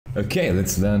Okay,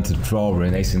 let's learn to draw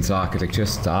Renaissance architecture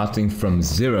starting from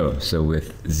zero, so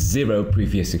with zero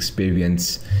previous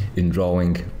experience in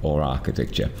drawing or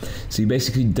architecture. So you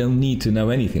basically don't need to know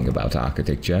anything about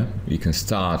architecture. You can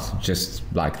start just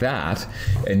like that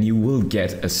and you will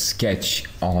get a sketch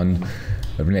on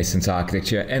Renaissance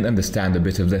architecture and understand a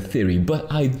bit of the theory, but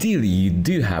ideally you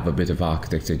do have a bit of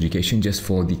architecture education just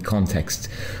for the context,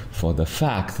 for the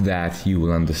fact that you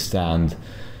will understand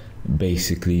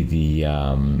basically the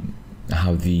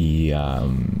how the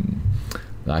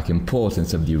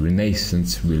importance of the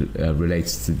Renaissance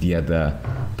relates to the other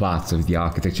parts of the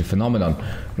architecture phenomenon.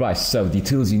 Right, so the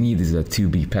tools you need is a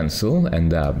 2B pencil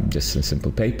and just a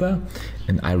simple paper,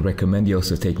 and I recommend you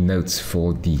also take notes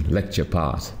for the lecture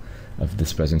part of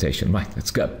this presentation. Right, let's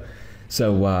go.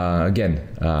 So again,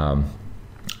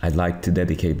 I'd like to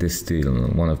dedicate this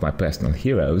to one of my personal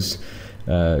heroes,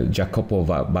 Jacopo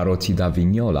Barotti da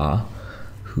Vignola,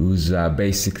 who's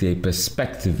basically a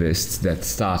perspectivist that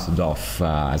started off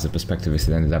as a perspectivist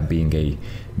and ended up being a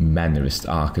Mannerist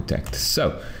architect.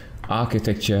 So,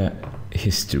 architecture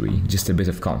history, just a bit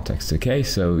of context, okay?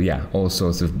 So yeah, all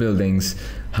sorts of buildings.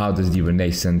 How does the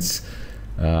Renaissance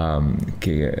fill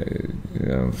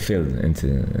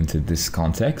into this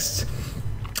context?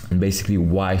 And basically,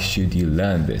 why should you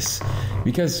learn this?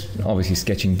 Because obviously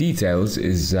sketching details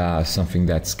is something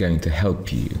that's going to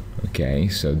help you, okay?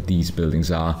 So these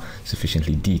buildings are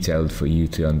sufficiently detailed for you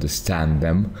to understand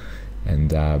them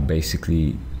and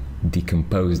basically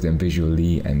decompose them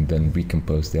visually and then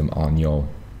recompose them on your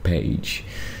page.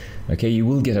 Okay, you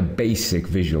will get a basic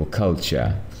visual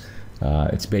culture.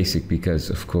 It's basic because,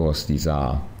 of course, these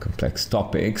are complex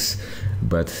topics,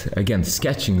 but again,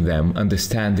 sketching them,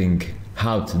 understanding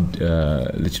how to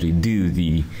literally do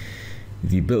the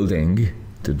building,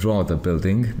 to draw the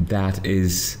building, that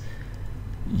is,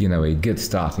 you know, a good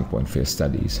starting point for your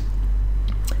studies.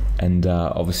 And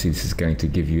obviously this is going to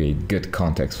give you a good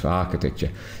context for architecture.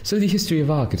 So the history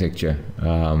of architecture,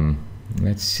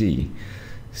 let's see.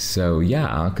 So yeah,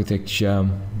 architecture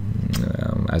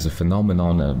as a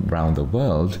phenomenon around the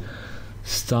world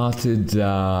started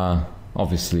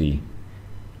obviously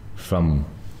from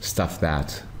stuff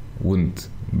that wouldn't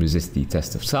resist the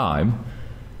test of time.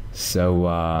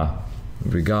 So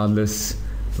regardless,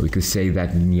 we could say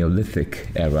that the Neolithic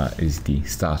era is the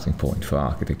starting point for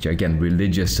architecture. Again,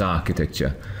 religious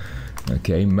architecture,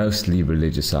 okay, mostly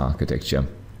religious architecture.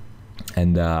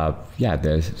 And yeah,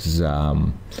 there's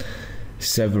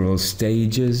several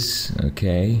stages,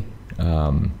 okay.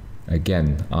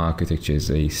 Again, architecture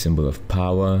is a symbol of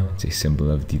power, it's a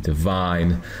symbol of the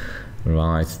divine,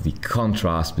 right? The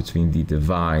contrast between the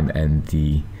divine and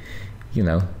the, you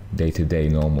know, day-to-day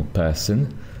normal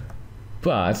person.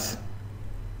 But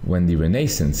when the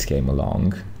Renaissance came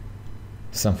along,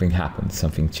 something happened,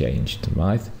 something changed,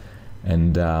 right?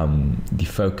 And the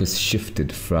focus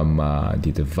shifted from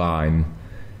the divine,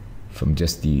 from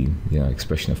just the, you know,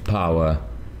 expression of power,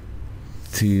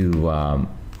 to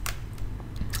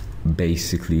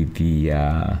basically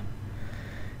the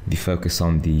focus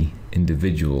on the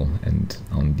individual and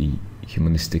on the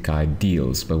humanistic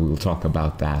ideals, but we'll talk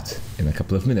about that in a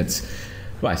couple of minutes.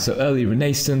 Right, so early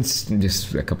Renaissance,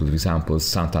 just a couple of examples.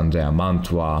 Sant'Andrea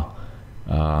Mantua,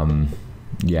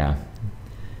 yeah,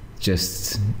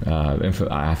 just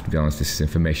I have to be honest, this is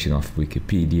information off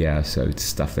Wikipedia, so it's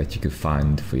stuff that you could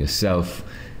find for yourself,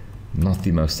 not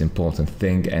the most important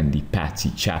thing. And the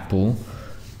Pazzi Chapel,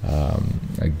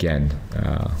 again,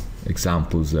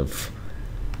 examples of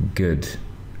good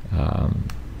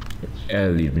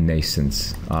early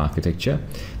Renaissance architecture.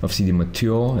 Obviously the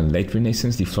mature and late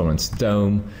Renaissance, the Florence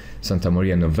Dome, Santa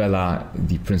Maria Novella,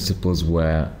 the principles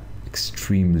were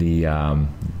extremely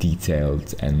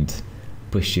detailed and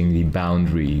pushing the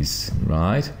boundaries,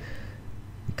 right?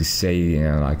 You could say, you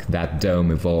know, like that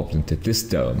dome evolved into this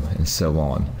dome and so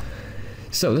on.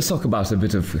 So let's talk about a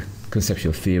bit of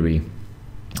conceptual theory.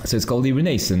 So it's called the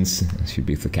Renaissance, it should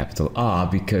be with a capital R,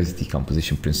 because the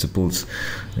composition principles,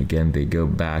 again, they go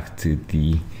back to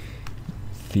the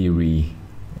theory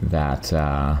that,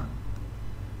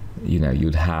 you know,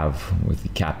 you'd have with the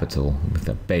capital, with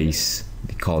the base,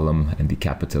 the column, and the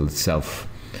capital itself,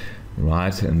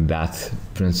 right? And that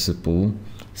principle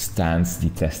stands the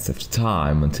test of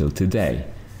time until today,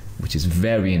 which is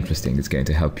very interesting. It's going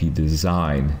to help you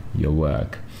design your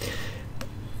work.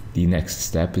 The next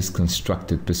step is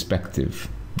constructed perspective.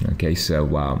 Okay, so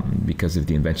because of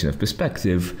the invention of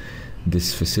perspective,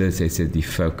 this facilitated the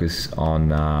focus on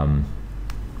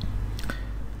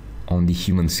the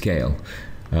human scale.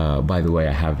 By the way,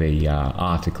 I have a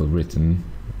article written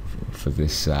for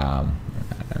this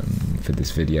for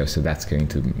this video, so that's going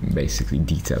to basically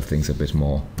detail things a bit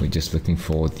more. We're just looking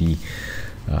for the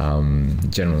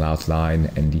general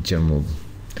outline and the general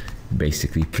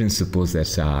basically principles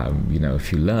that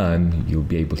if you learn, you'll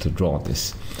be able to draw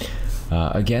this.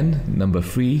 Again, number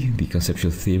 3, the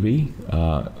conceptual theory.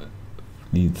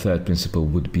 The third principle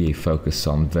would be a focus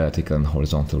on vertical and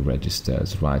horizontal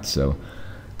registers, right? So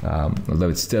although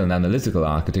it's still an analytical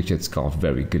architecture, it's got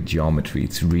very good geometry.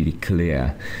 It's really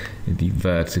clear, the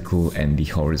vertical and the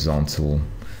horizontal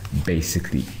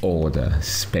basically order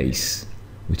space,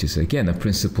 which is again a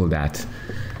principle that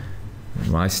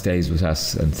stays with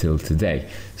us until today.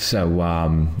 So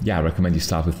I recommend you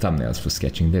start with thumbnails for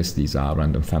sketching this. These are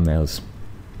random thumbnails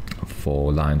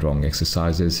for line drawing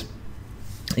exercises.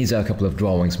 These are a couple of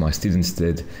drawings my students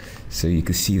did, so you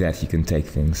can see that you can take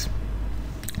things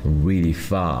really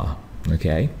far.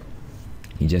 Okay,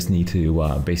 you just need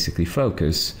to basically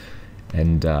focus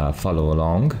and follow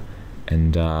along,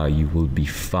 and you will be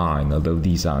fine. Although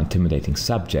these are intimidating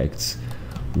subjects,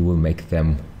 we will make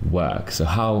them work. So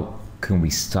how can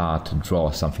we start to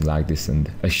draw something like this and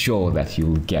assure that you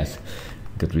will get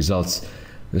good results?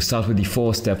 We'll start with the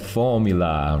 4-step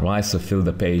formula, right? So fill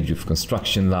the page with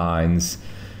construction lines.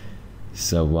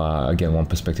 So again, one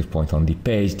perspective point on the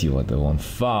page, the other one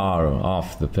far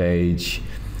off the page.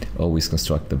 Always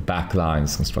construct the back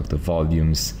lines, construct the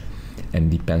volumes,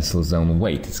 and the pencil zone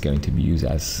weight is going to be used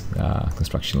as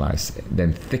construction lines.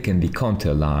 Then thicken the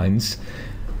contour lines.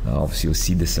 Obviously you'll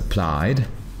see this applied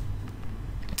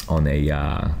on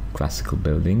a classical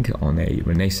building, on a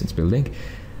Renaissance building.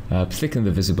 Thicken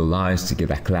the visible lines to get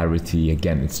that clarity.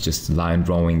 Again, it's just line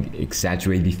drawing.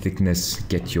 Exaggerate the thickness,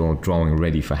 get your drawing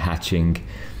ready for hatching.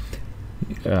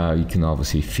 You can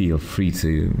obviously feel free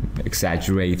to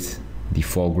exaggerate the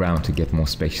foreground to get more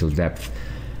spatial depth.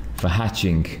 For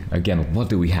hatching, again, what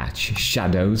do we hatch?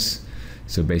 Shadows.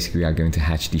 So basically we are going to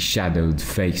hatch the shadowed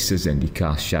faces and the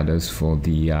cast shadows for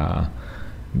the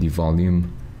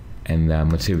volume and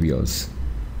materials.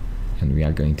 And we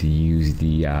are going to use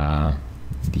the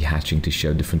hatching to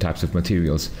show different types of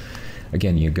materials.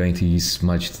 Again, you're going to use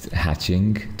smudged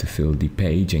hatching to fill the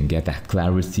page and get that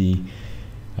clarity,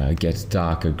 get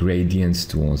darker gradients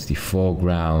towards the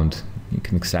foreground. You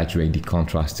can exaggerate the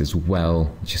contrast as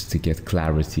well, just to get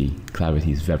clarity.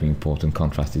 Clarity is very important,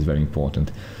 contrast is very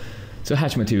important. So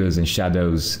hatch materials and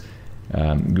shadows,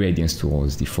 gradients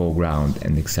towards the foreground,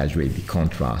 and exaggerate the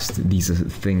contrast. These are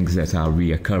things that are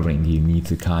reoccurring. You need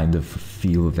to kind of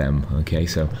feel them, okay?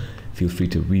 So feel free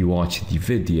to rewatch the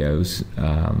videos,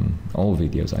 all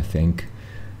videos I think,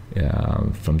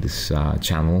 from this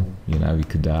channel. You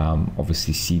could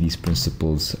obviously see these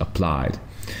principles applied.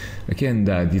 Again,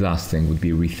 the last thing would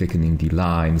be rethickening the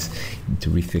lines. You need to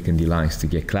rethicken the lines to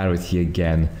get clarity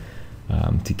again,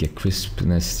 to get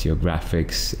crispness to your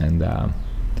graphics, and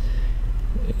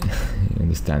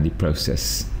understand the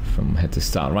process from head to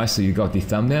start, right? So you got the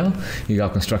thumbnail, you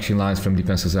got construction lines from the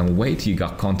pencil zone weight, you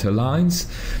got contour lines,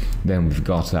 then we've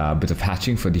got a bit of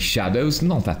hatching for the shadows,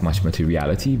 not that much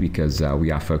materiality because we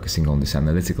are focusing on this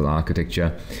analytical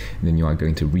architecture. And then you are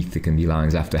going to rethicken the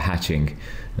lines after hatching.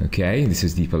 Okay, this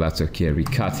is the Palazzo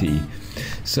Chiericcati.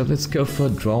 So let's go for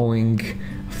drawing.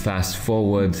 Fast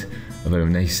forward of a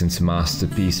Renaissance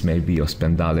masterpiece, maybe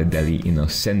Ospedale degli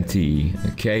Innocenti.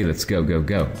 Okay, let's go, go,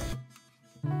 go.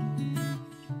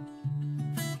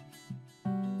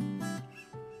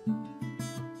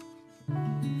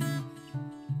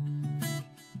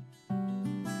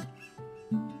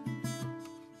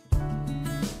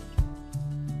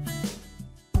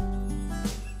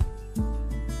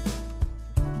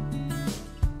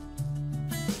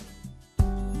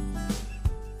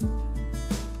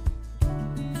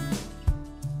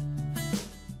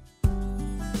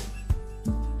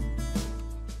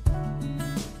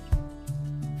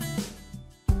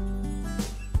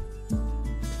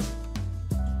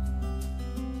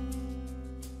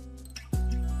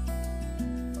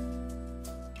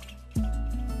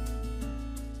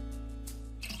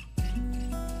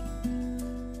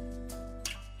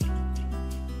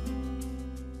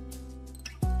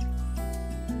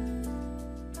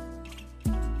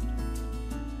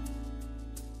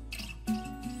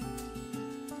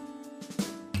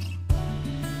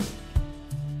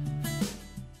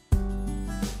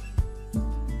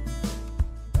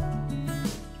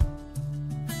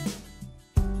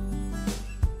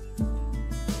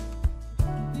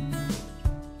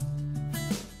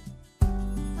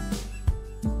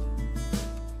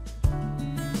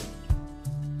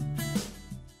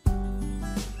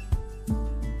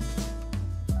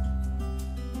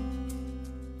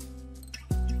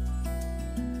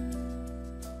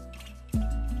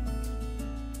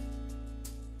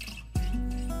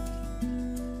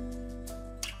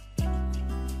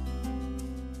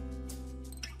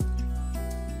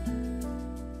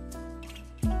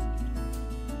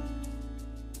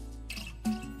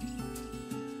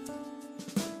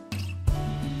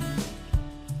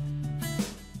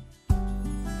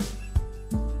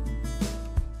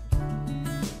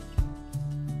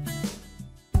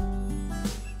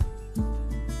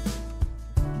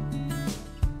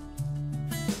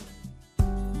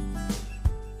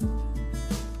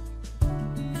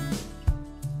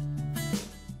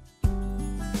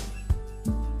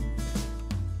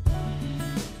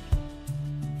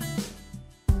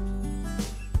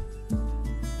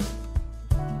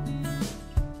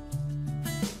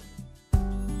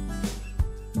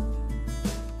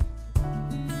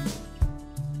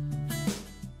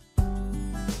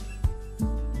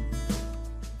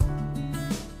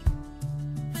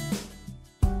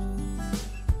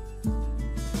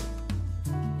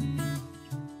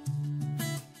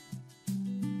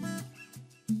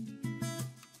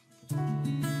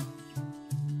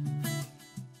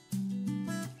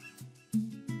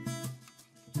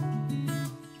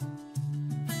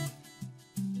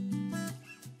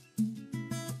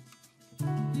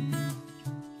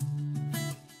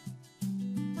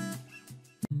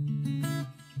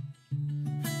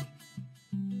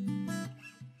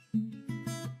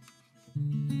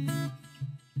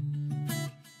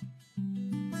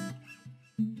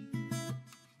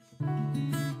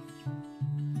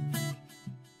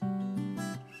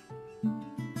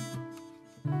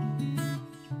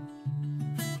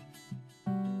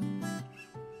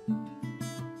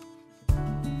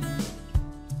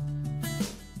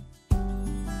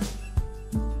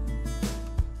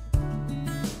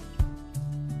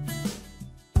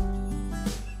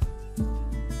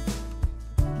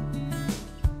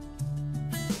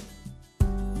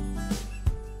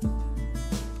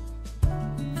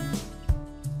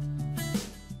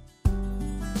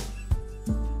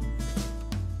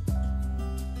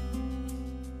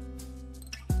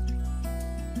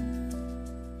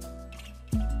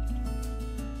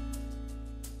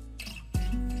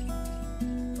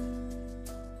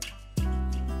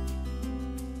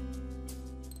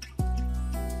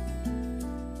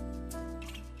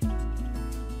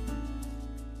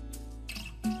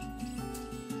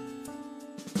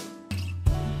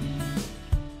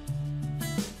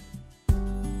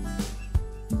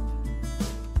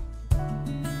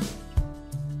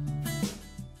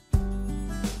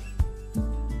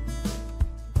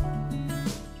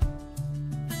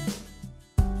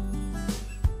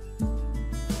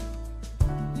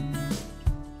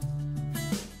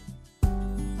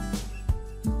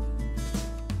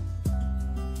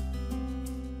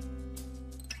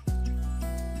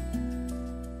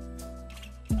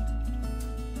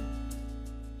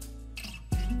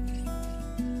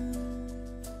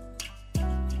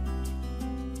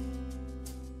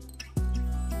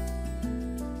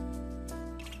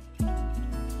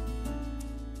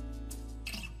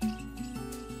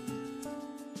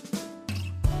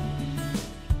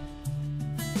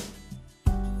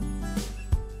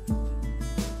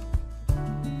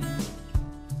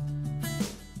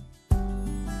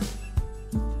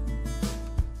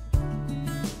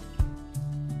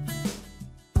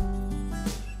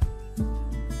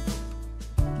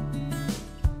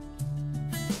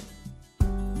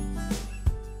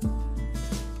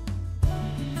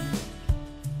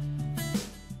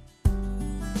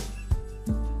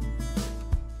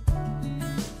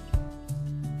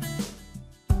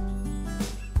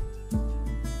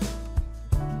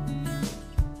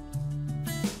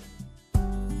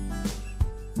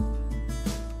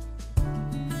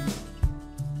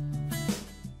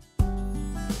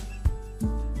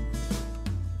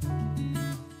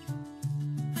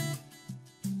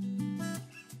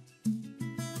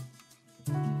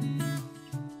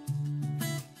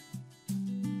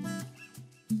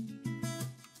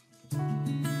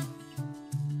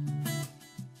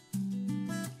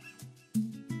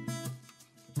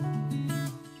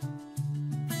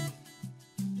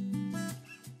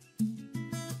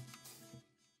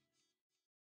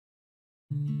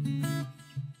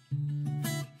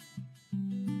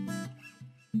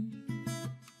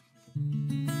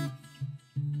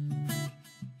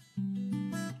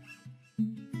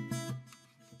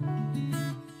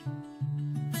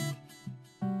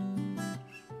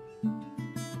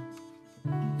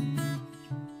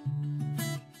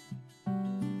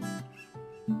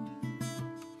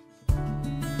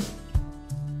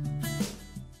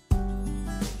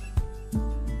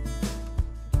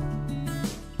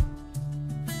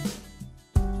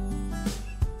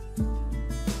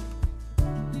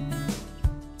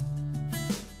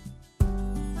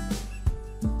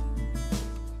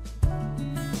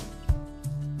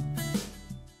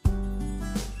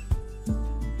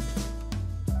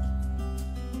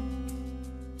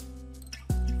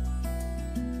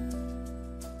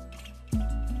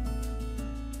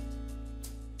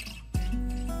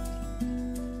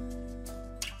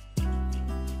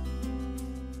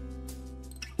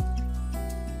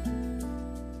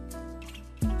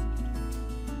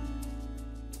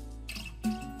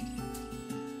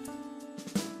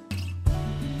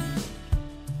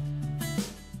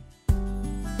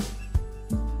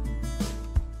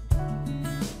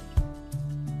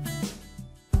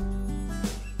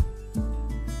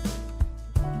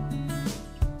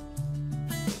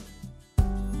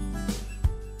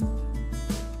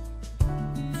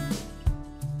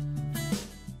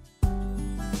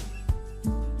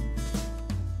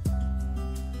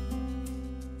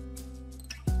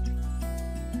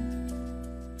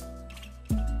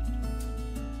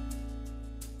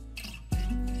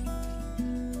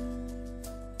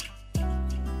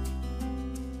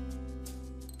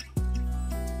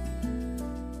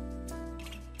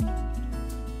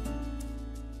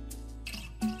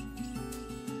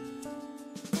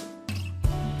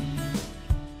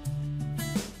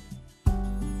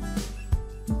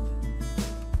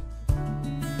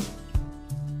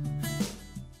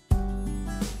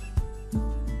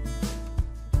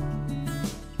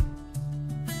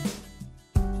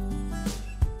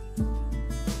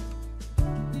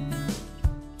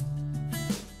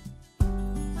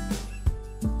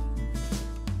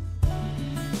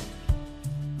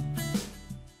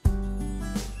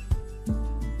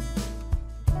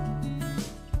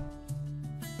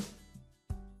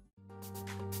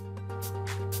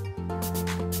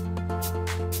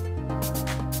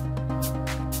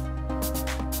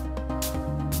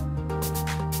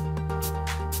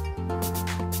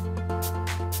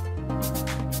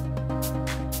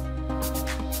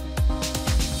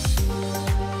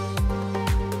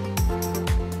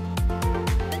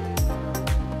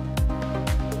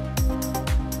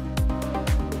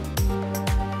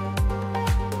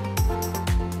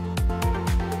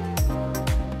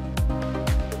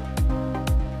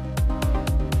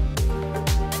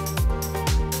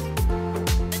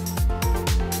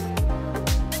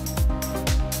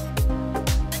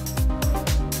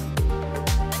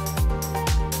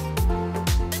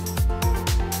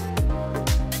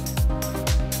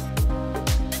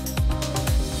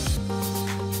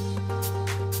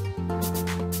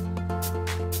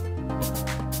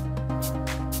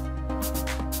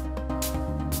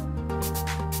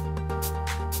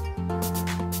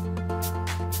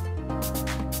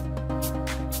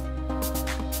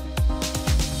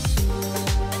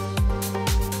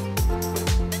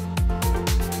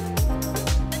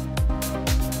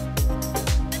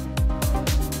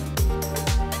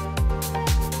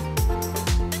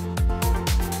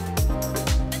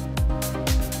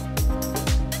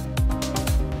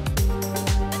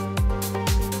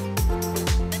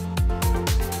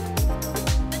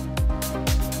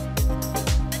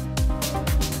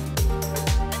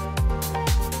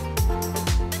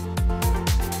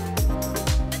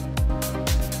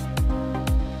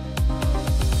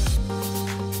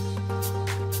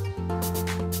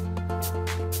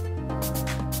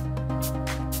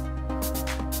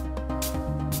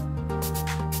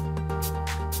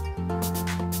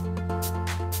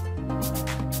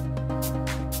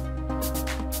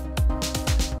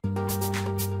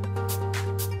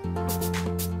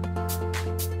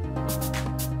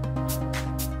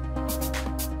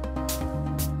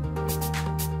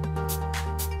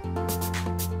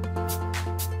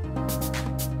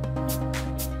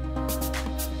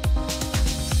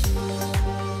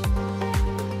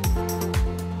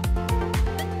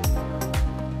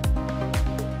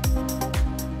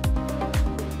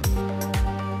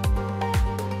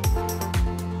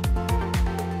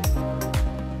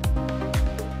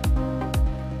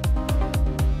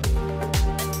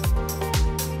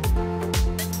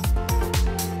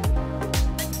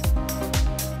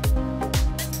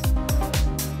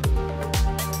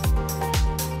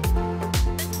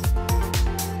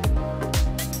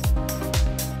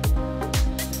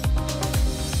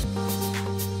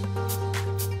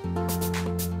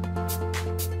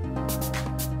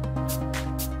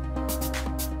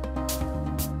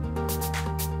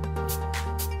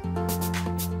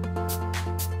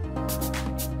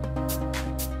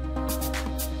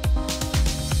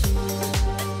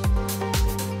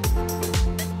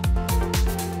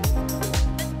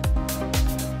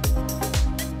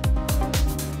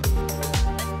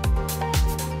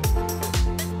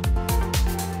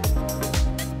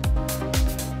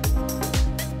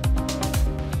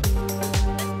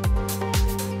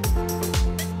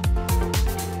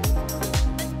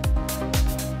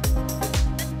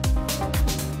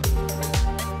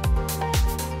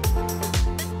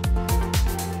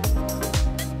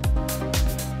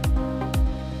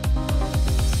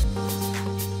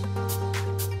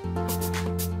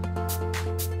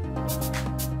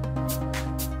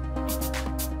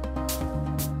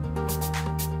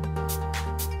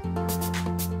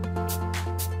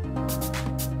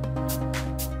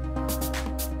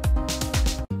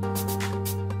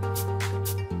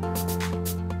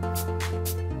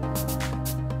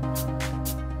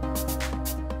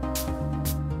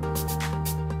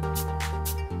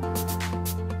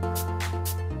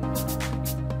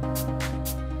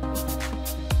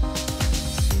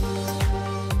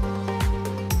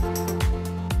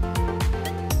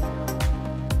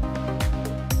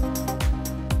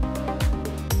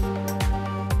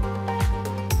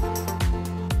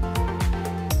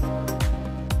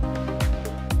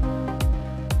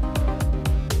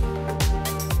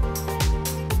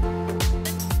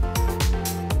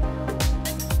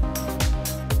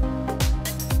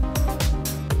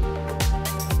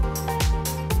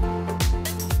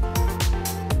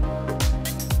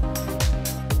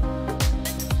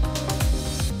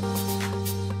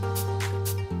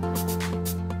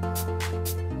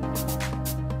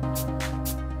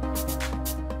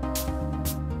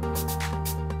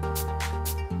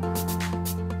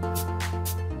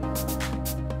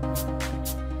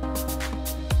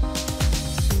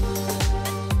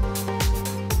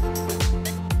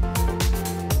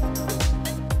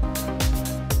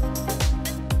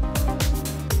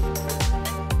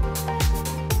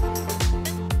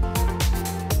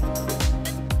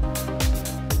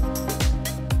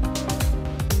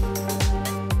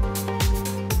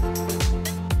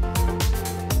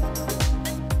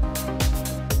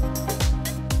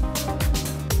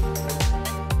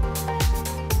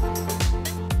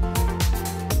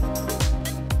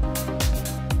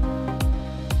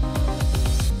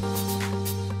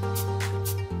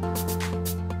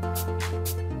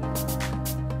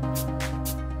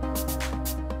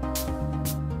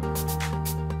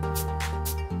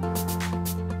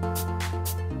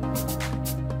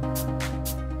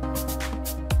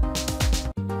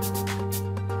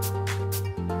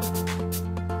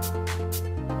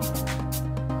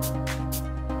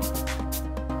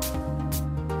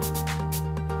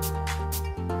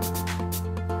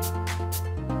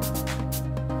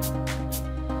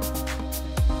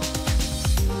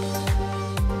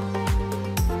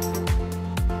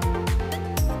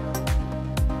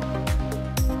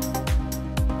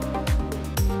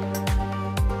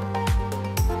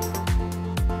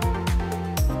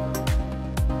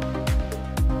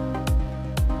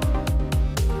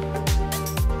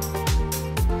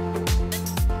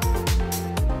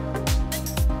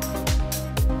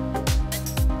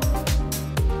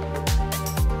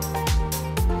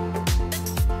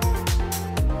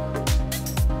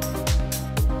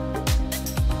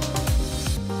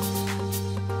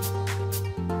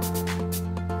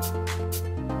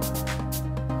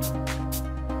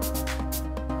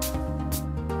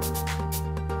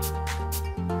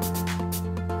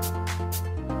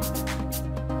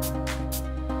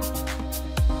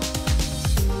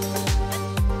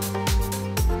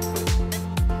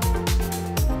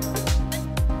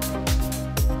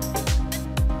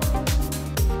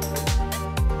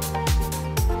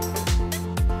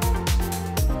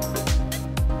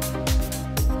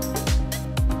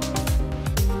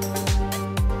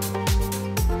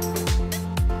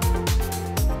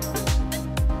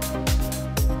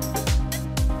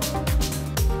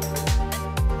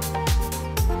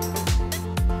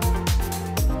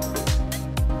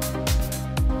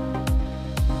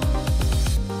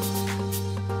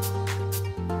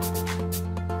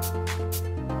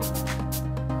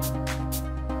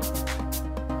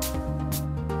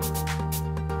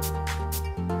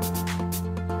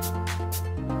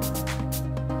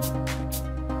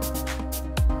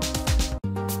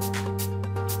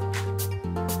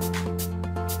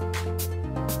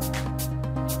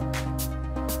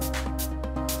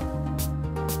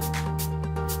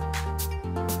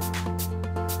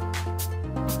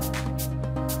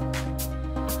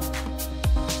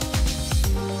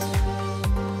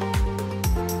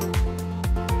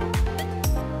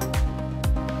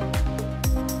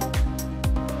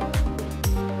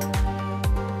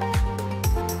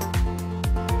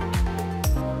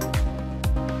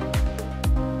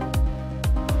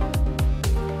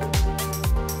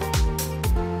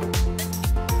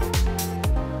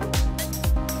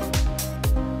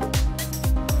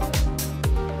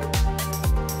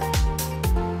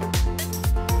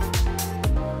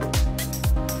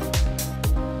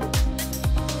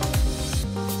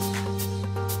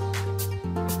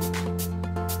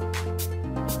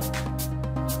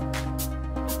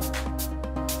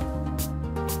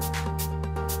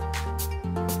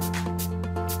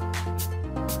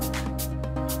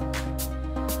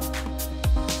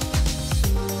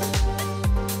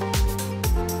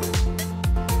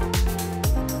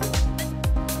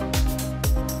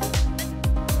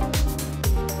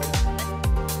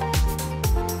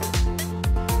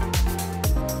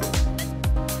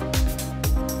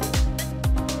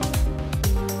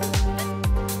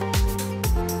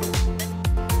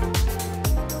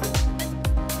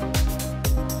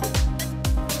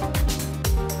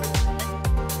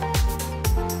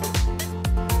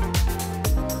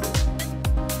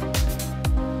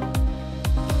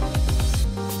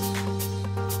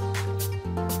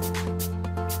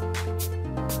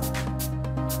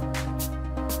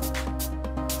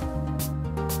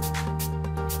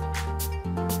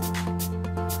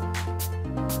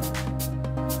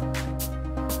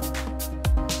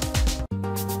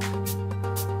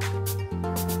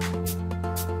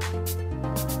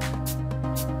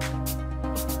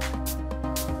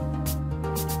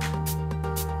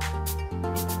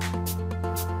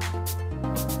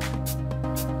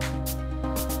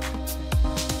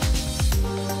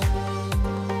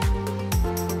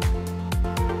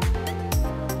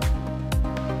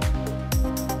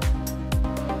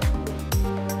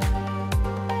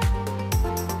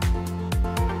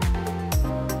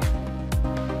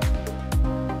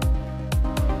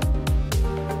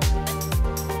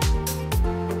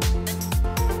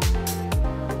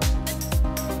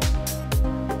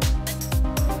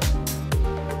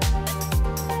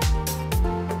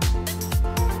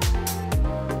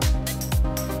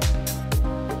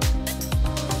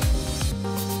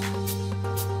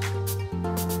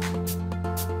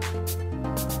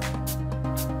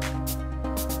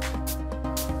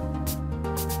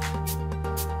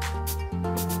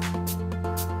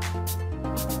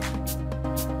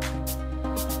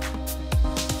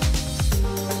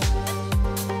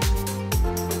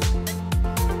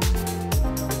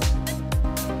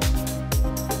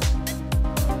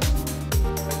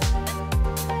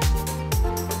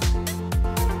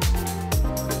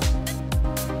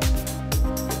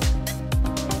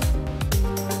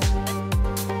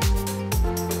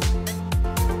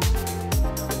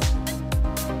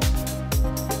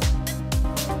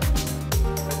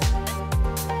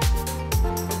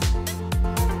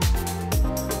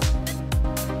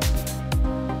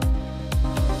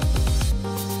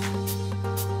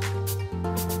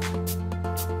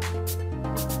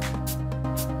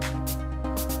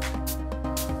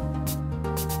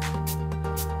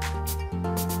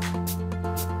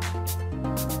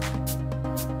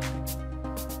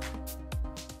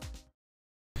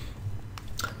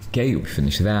 Okay, we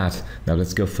finished that. Now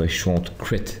let's go for a short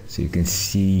crit so you can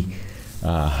see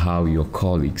how your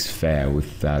colleagues fare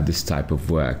with this type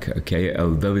of work. Okay,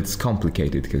 although it's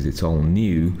complicated because it's all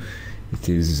new, it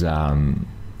is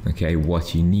okay,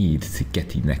 what you need to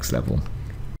get the next level.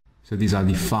 So these are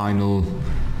the final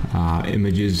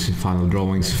images, final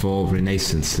drawings for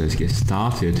Renaissance. Let's get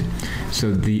started.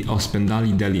 So the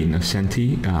Ospedali degli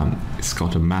Innocenti, it's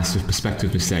got a massive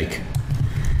perspective mistake.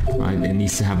 Right? It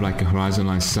needs to have like a horizon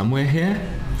line somewhere here.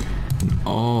 And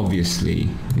obviously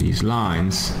these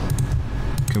lines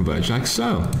converge like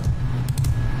so.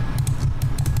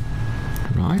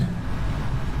 Right?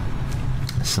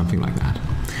 Something like that.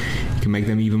 You can make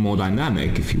them even more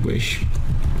dynamic if you wish.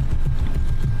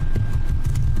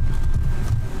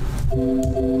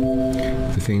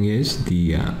 The thing is,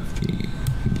 these are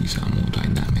more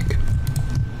dynamic.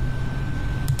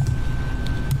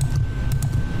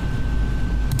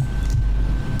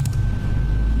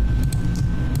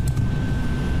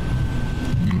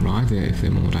 Right, if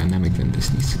they're more dynamic, then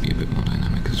this needs to be a bit more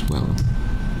dynamic as well.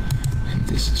 And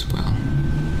this as well.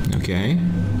 Okay.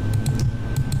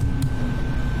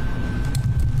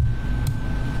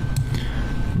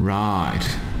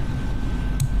 Right.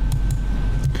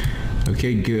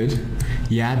 Okay, good.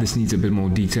 Yeah, this needs a bit more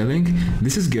detailing.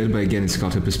 This is good, but again, it's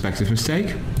got a perspective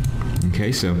mistake.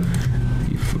 Okay, so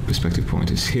the perspective point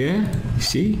is here, you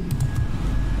see?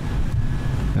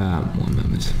 1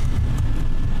 moment.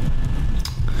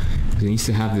 It needs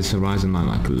to have this horizon line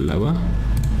like lower.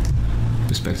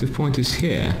 Perspective point is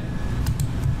here.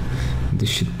 This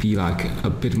should be like a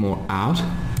bit more out.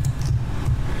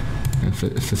 And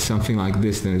for something like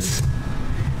this, then it's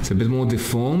a bit more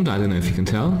deformed. I don't know if you can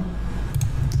tell.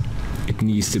 It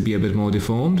needs to be a bit more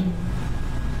deformed.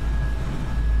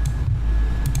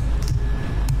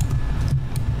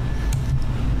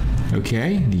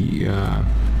 Okay, the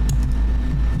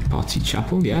Pazzi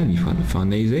Chapel, yeah, the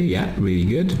Farnese, yeah, really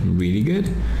good, really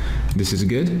good. This is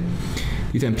good.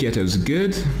 The Tempietto is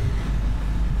good.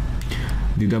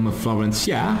 The Dome of Florence,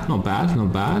 yeah, not bad,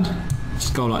 not bad. It's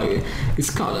got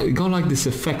like this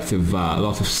effect of a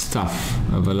lot of stuff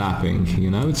overlapping, you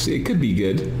know. It could be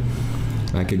good,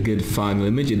 like a good final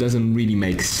image. It doesn't really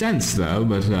make sense though,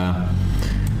 but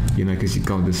you know, because you've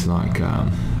got this like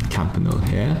campanile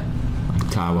here, like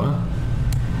tower.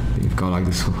 You've got like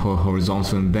this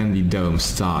horizontal, and then the dome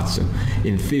starts. So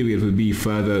in theory, it would be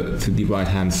further to the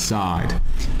right-hand side.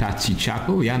 Pazzi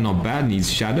Chapel, yeah, not bad.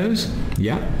 Needs shadows.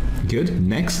 Yeah, good.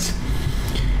 Next.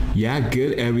 Yeah,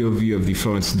 good aerial view of the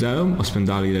Florence Dome.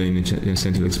 Ospedali degli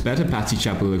Innocenti looks better. Pazzi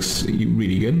Chapel looks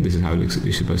really good. This is how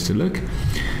it's supposed to look.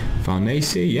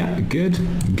 Farnese, yeah, good,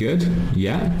 good,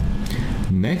 yeah.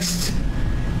 Next,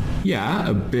 yeah,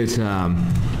 a bit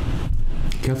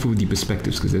careful with the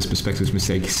perspectives, because there's perspectives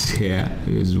mistakes here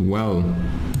as well,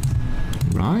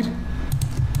 right?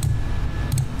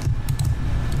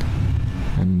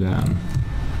 And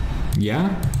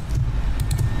yeah,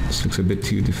 this looks a bit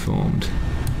too deformed.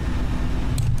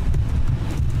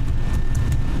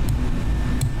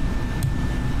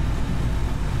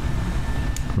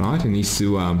 Right, it needs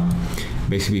to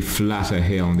basically flatter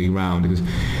here on the ground, because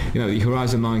you know the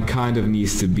horizon line kind of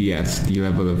needs to be at the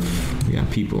level of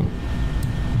people.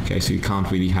 Okay, so you can't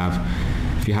really have,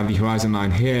 if you have the horizon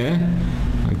line here,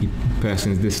 like the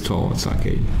person is this tall, it's like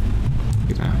a,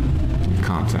 you know, it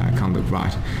can't look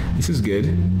right. This is good.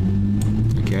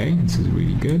 Okay, this is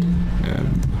really good.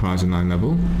 Horizon line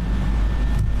level.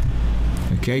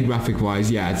 Okay, graphic wise,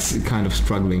 yeah, it's kind of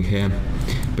struggling here.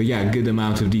 But yeah, good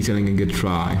amount of detailing and good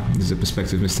try. There's a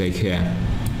perspective mistake here.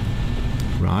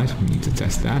 Right, we need to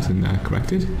test that and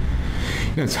correct it.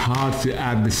 You know, it's hard to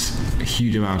add this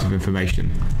huge amount of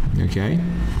information. Okay,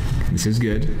 this is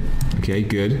good. Okay,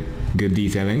 good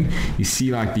detailing. You see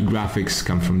like the graphics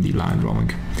come from the line drawing.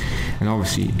 And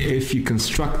obviously, if you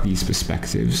construct these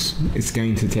perspectives, it's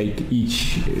going to take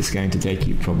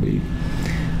you probably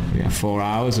 4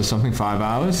 hours or something, 5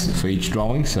 hours for each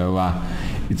drawing. So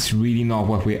it's really not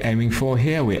what we're aiming for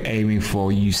here. We're aiming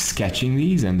for you sketching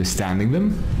these, understanding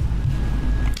them.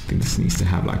 I think this needs to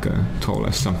have like a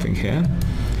taller something here.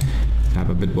 Have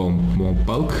a bit more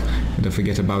bulk. And don't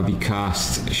forget about the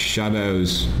cast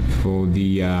shadows for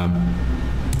the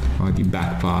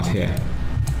back part here.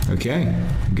 Okay,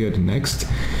 good. Next.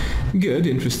 Good,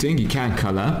 interesting. You can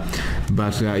color,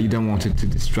 but you don't want it to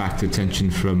distract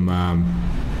attention from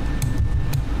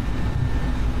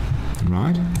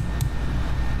right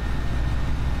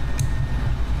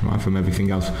from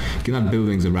everything else. You can add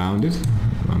buildings around it,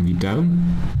 around the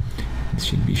dome. It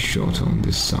should be short on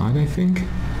this side, I think.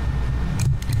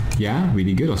 Yeah,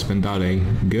 really good.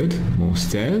 Ospedali, good. More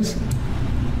stairs.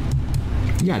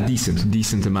 yeah,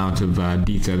 decent amount of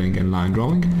detailing and line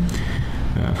drawing.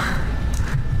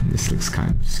 This looks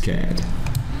kind of scared.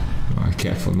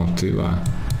 Careful not to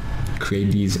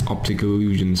create these optical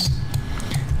illusions.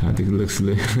 I think it looks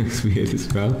weird as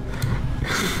well.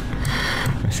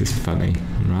 This is funny,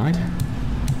 right?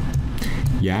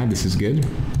 Yeah, this is good.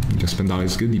 Your Spandale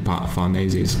is good. The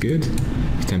Farnese is good.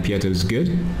 Tempietto is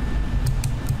good.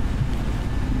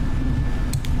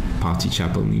 Party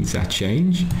Chapel needs that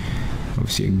change.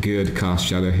 Obviously a good cast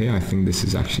shadow here. I think this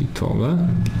is actually taller.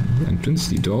 The entrance,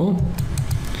 the door.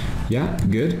 Yeah,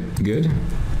 good.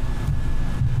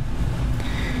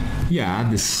 Yeah,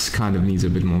 this kind of needs a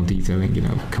bit more detailing, you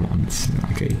know, come on, it's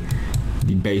like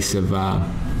the base of,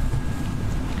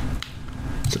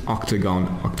 it's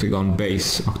octagon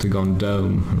base, octagon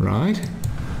dome, right?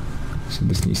 So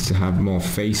this needs to have more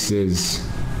faces,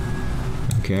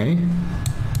 okay,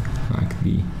 like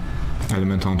the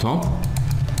element on top.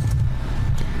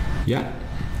 Yeah,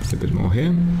 it's a bit more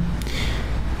here.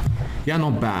 Yeah,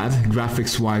 not bad.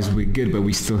 Graphics wise we're good, but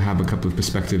we still have a couple of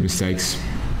perspective mistakes.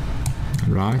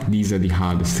 Right, these are the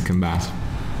hardest to combat.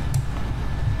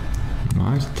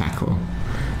 Right, tackle.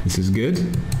 This is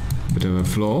good. Bit of a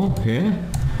flaw here.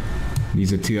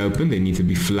 These are too open, they need to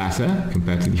be flatter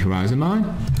compared to the horizon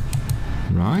line.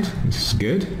 Right, this is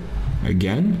good.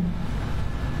 Again.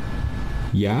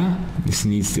 Yeah, this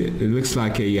needs to, it looks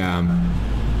like a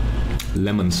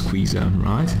lemon squeezer,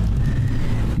 right?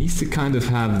 It needs to kind of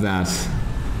have that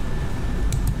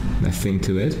thing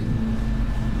to it.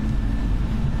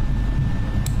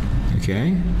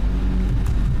 Okay.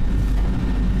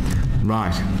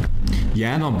 Right.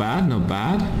 Yeah, not bad.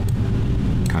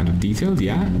 Kind of detailed,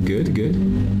 yeah, good.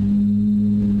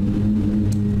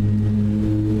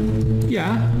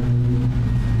 Yeah.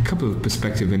 A couple of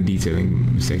perspective and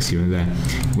detailing mistakes here and there.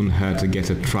 Wouldn't hurt to get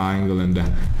a triangle and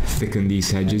thicken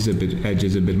these edges a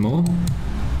bit more.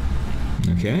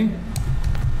 Okay.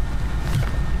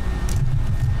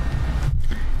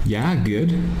 Yeah,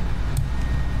 good.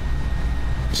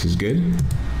 This is good.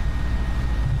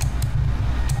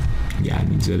 Yeah, it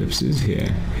needs ellipses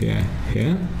here.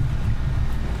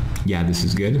 Yeah, this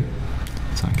is good.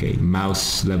 It's like a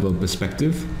mouse level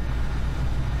perspective.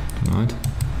 Right.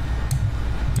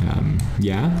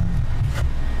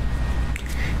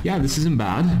 Yeah, this isn't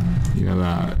bad. You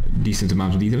know, decent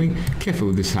amount of detailing. Careful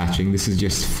with this hatching. This is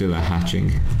just filler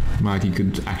hatching. Right, you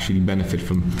could actually benefit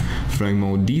from throwing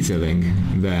more detailing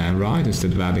there, right?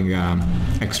 Instead of adding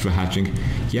extra hatching.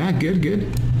 Yeah, good.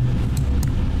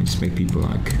 Just make people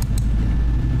like,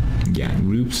 yeah,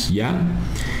 groups, yeah.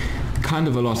 Kind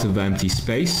of a lot of empty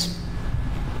space,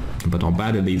 but not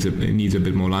bad. It needs a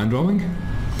bit more line drawing.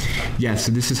 Yeah,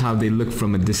 so this is how they look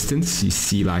from a distance. You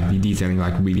see like the detailing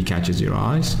like really catches your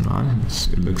eyes, right?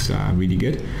 It looks really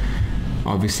good.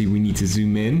 Obviously we need to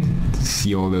zoom in to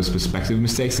see all those perspective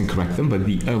mistakes and correct them, but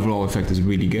the overall effect is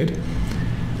really good.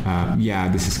 Yeah,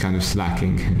 this is kind of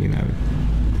slacking, you know.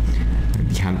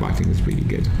 The handwriting is really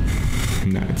good.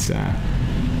 No,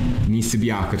 it needs to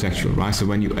be architectural, right?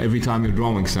 So every time you're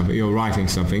drawing something, you're writing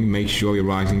something, make sure you're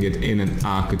writing it in an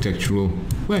architectural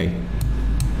way.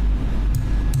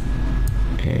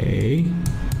 A,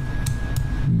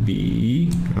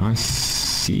 B, right,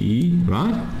 C,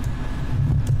 right?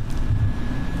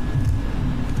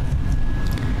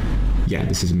 Yeah,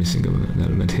 this is missing an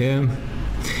element here.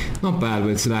 Not bad, but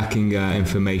it's lacking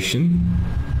information.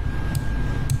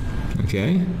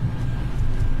 Okay.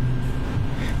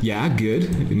 Yeah, good.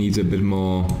 It needs a bit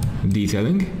more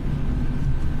detailing.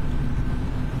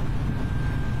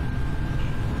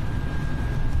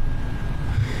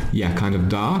 Yeah, kind of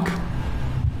dark.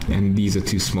 And these are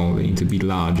too small, they need to be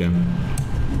larger.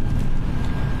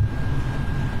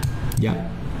 Yeah.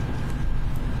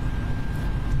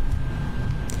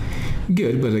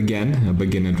 Good, but again, a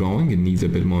beginner drawing, it needs a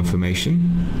bit more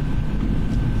information.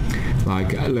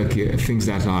 Like, look, things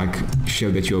that like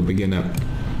show that you're a beginner.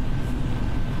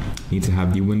 Need to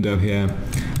have the window here,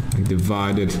 like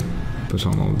divided, put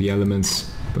on all the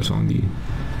elements, put on the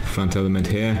front element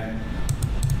here,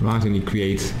 right, and you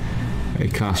create a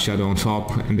cast shadow on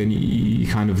top, and then you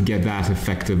kind of get that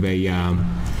effect of a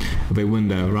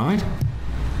window, right?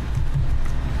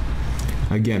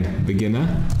 Again,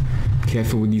 beginner.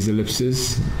 Careful with these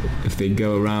ellipses. If they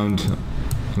go around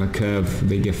on a curve,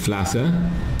 they get flatter.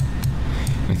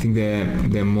 I think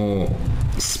they're more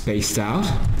spaced out,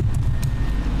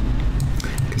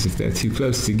 because if they're too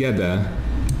close together,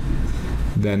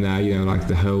 then you know, like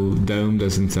the whole dome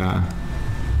doesn't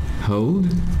hold.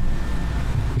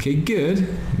 Okay, good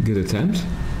attempt.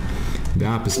 There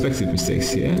are perspective mistakes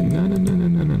here. No.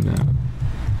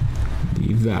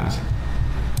 Leave that.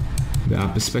 There are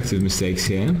perspective mistakes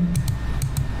here.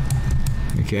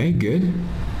 Okay, good.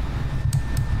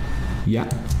 Yeah.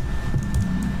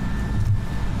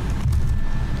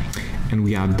 And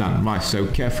we are done. Right, so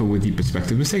careful with the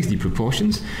perspective mistakes, the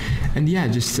proportions. And yeah,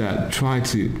 just try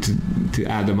to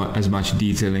add as much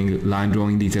detailing, line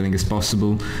drawing detailing as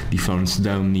possible. The Florence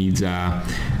dome needs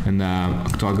an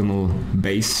octagonal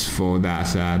base for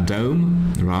that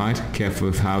dome, right? Careful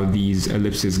with how these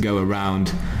ellipses go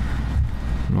around,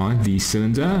 right? The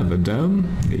cylinder of a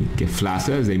dome, they get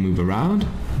flatter as they move around.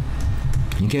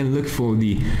 You can look for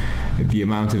the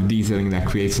amount of detailing that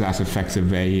creates that effect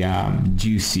of a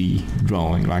juicy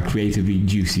drawing, like creatively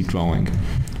juicy drawing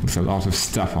with a lot of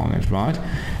stuff on it, right?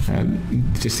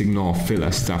 Just ignore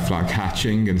filler stuff like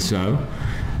hatching and so.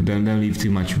 Don't leave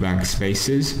too much blank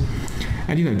spaces.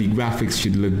 And the graphics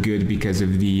should look good because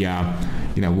of the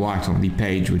white on the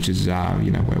page, which is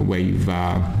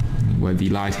where the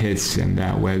light hits and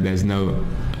where there's no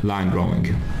line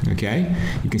drawing. Okay,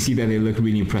 you can see that they look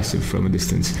really impressive from a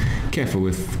distance. Careful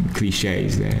with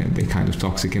cliches, they're kind of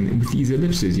toxic, and with these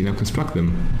ellipses, construct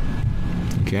them.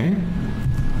 Okay,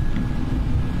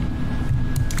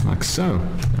 like so.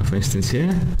 Now, for instance,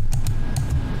 here,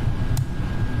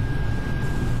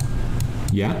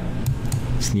 yeah,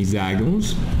 this needs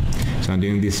diagonals. So I'm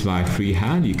doing this by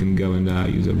freehand. You can go and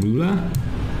use a ruler.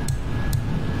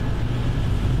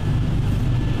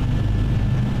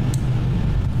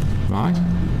 Right,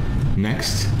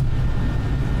 next.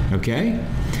 Okay,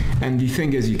 and the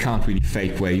thing is, you can't really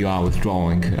fake where you are with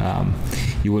drawing.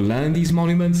 You will learn these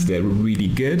monuments, they're really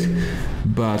good,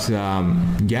 but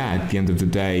yeah, at the end of the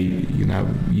day, you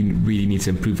really need to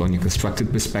improve on your constructed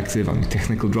perspective, on your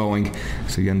technical drawing,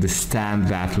 so you understand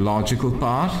that logical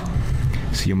part,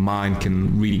 so your mind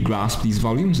can really grasp these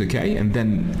volumes, okay? And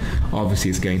then obviously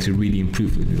it's going to really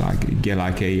improve, get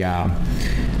a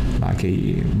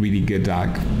really good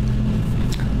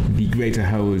the greater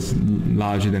whole is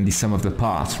larger than the sum of the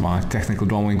parts, right? Technical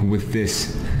drawing with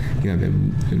this, they're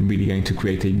really going to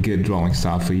create a good drawing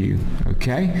style for you.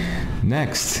 Okay,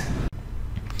 next.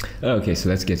 Okay, so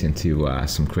let's get into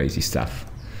some crazy stuff.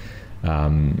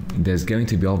 There's going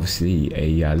to be obviously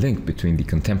a link between the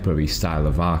contemporary style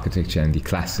of architecture and the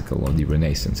classical or the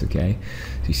Renaissance. Okay,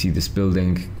 so you see this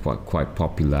building quite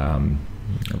popular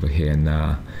over here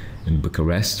in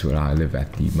Bucharest, where I live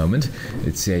at the moment.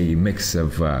 It's a mix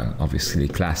of obviously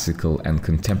classical and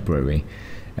contemporary,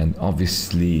 and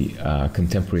obviously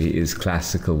contemporary is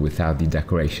classical without the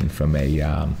decoration from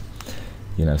a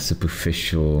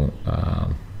superficial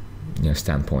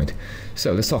standpoint.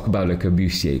 So let's talk about Le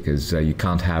Corbusier, because you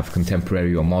can't have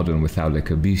contemporary or modern without Le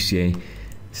Corbusier.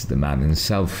 This is the man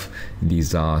himself.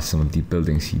 These are some of the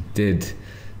buildings he did.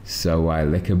 So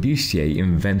Le Corbusier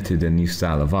invented a new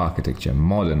style of architecture,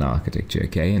 modern architecture,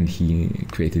 okay? And he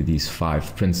created these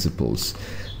 5 principles: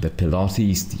 the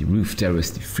pilotis, the roof terrace,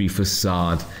 the free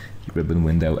facade, the ribbon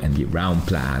window, and the round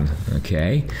plan,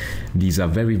 okay? These are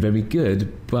very, very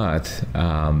good, but,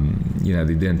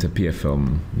 they didn't appear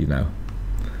from,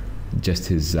 just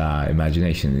his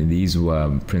imagination. These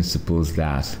were principles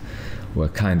that were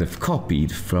kind of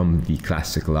copied from the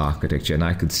classical architecture, and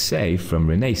I could say from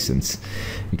Renaissance,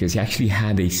 because he actually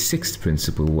had a 6th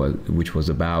principle, which was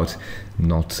about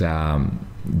not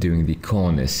doing the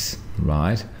cornice,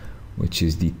 right, which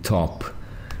is the top,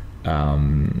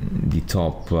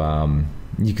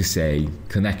 you could say,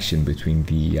 connection between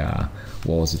the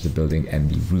walls of the building and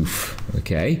the roof,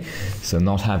 okay? So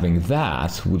not having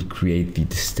that would create the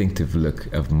distinctive look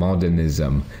of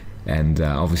modernism. And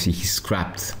obviously he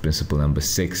scrapped principle number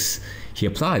 6. He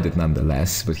applied it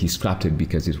nonetheless, but he scrapped it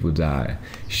because it would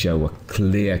show a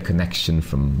clear connection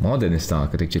from modernist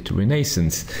architecture to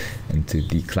Renaissance and to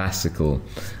the classical.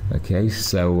 Okay,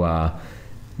 so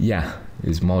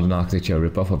is modern architecture a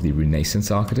rip-off of the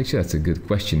Renaissance architecture? That's a good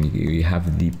question. You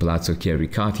have the Palazzo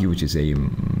Chiericati, which is a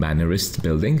Mannerist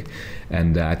building,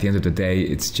 and at the end of the day,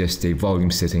 it's just a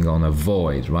volume sitting on a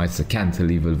void, right? It's a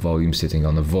cantilevered volume sitting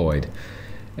on a void.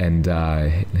 And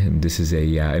this is a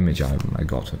image I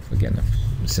got of, again,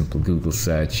 a simple Google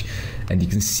search, and you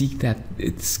can see that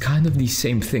it's kind of the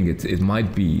same thing. It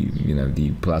might be,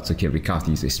 the Palazzo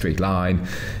Chiericati is a straight line.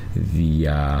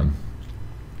 The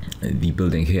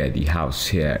building here, the house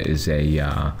here, is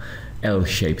a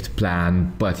L-shaped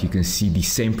plan, but you can see the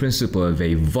same principle of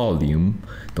a volume,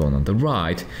 the one on the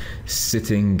right,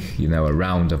 sitting,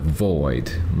 around a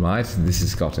void, right? This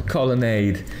has got a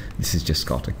colonnade, this has just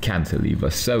got a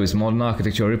cantilever. So is modern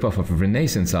architecture a rip-off of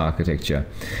Renaissance architecture?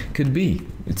 Could be.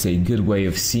 It's a good way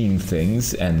of seeing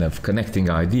things and of connecting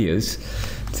ideas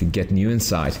to get new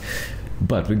insight.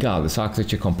 But regardless,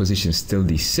 architecture composition is still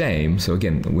the same. So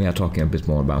again, we are talking a bit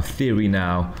more about theory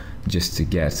now, just to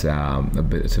get a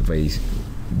bit of a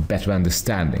better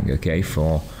understanding, okay,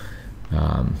 for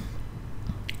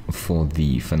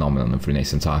the phenomenon of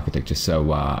Renaissance architecture.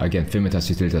 So again, Firmitas,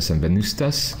 Utilitas, and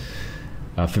Venustas.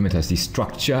 Firmitas, the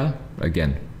structure,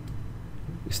 again,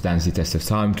 stands the test of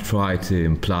time. Try to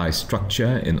imply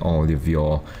structure in all of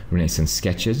your Renaissance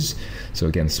sketches. So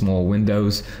again, small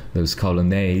windows, those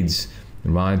colonnades,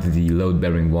 right, the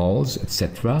load-bearing walls,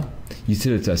 etc.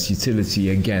 Utilitas, utility,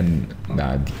 again,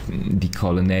 the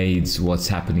colonnades, what's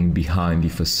happening behind the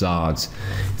facades.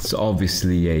 It's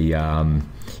obviously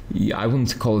I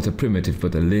wouldn't call it a primitive,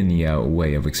 but a linear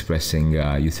way of expressing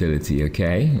utility,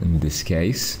 okay, in this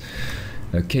case.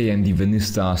 Okay, and the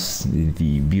Venustas,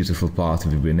 the beautiful part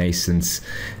of the Renaissance,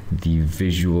 the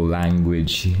visual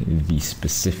language, the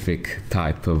specific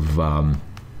type of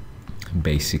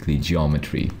basically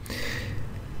geometry.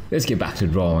 Let's get back to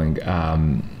drawing.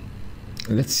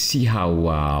 Let's see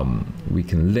how we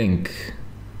can link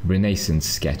Renaissance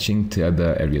sketching to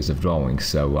other areas of drawing.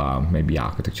 So maybe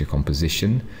architecture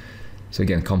composition. So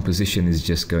again, composition is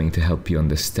just going to help you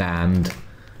understand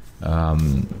a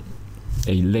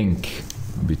link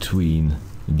between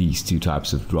these two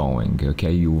types of drawing.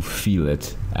 Okay, you'll feel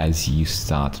it as you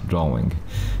start drawing.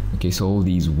 Okay, so all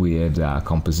these weird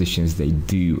compositions, they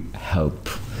do help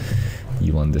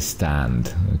you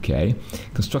understand. Okay,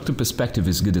 constructive perspective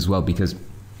is good as well, because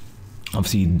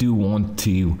obviously you do want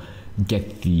to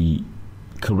get the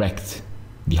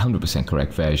 100%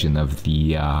 correct version of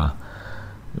the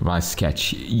right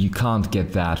sketch. You can't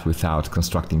get that without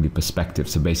constructing the perspective.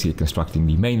 So basically constructing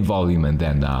the main volume and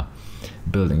then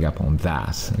building up on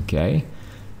that, okay?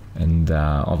 And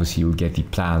obviously you'll get the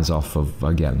plans off of,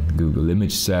 again, Google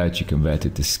image search, you convert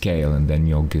it to scale, and then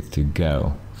you're good to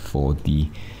go for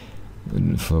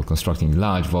constructing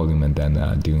large volume and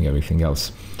then doing everything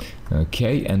else.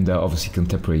 Okay, and obviously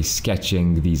contemporary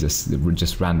sketching, these are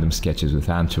just random sketches with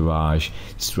entourage,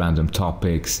 just random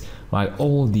topics, right?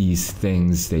 All these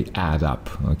things, they add up,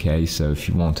 okay? So if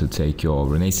you want to take your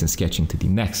Renaissance sketching to the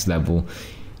next level,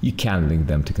 you can link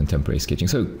them to contemporary sketching.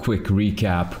 So quick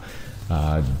recap,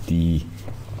 the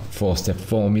 4-step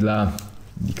formula,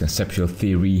 the conceptual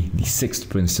theory, the 6th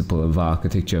principle of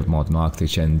architecture, of modern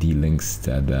architecture, and the links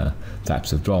to the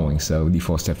types of drawing. So the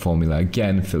 4-step formula,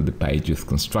 again, fill the page with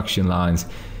construction lines,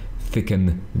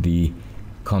 thicken the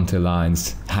contour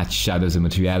lines, hatch shadows and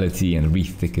materiality, and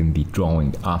re-thicken the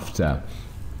drawing after.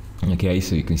 Okay,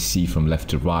 so you can see from left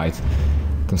to right,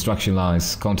 construction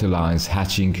lines, contour lines,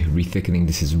 hatching, re-thickening.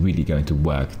 This is really going to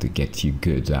work to get you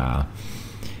good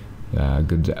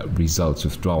results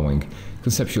with drawing.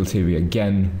 Conceptual theory,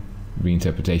 again,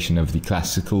 reinterpretation of the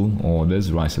classical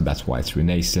orders, right? So that's why it's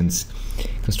Renaissance.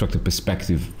 Constructive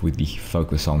perspective with the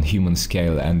focus on human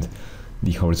scale, and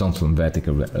the horizontal and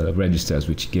vertical registers,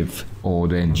 which give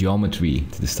order and geometry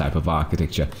to this type of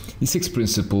architecture. The 6th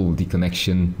principle, the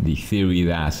connection, the theory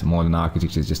that modern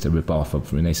architecture is just a rip-off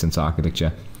of Renaissance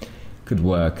architecture, could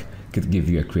work, could give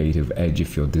you a creative edge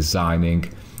if you're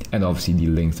designing. And obviously the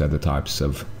link to other types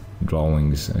of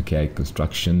drawings, okay,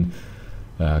 construction,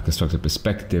 constructive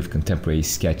perspective, contemporary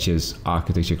sketches,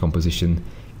 architecture composition,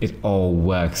 it all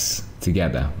works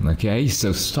together, okay?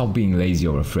 So stop being lazy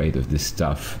or afraid of this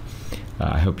stuff.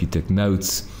 I hope you took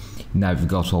notes. Now you've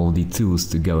got all the tools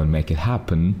to go and make it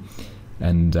happen,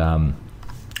 and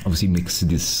obviously mix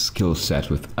this skill set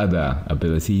with other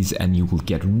abilities, and you will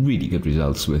get really good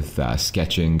results with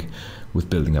sketching, with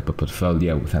building up a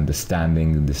portfolio, with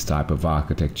understanding this type of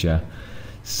architecture.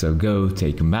 So go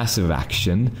take massive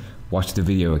action. Watch the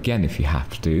video again if you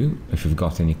have to. If you've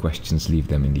got any questions, leave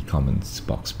them in the comments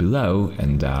box below,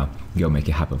 and go make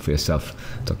it happen for yourself.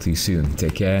 Talk to you soon.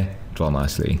 Take care. Draw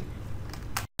nicely.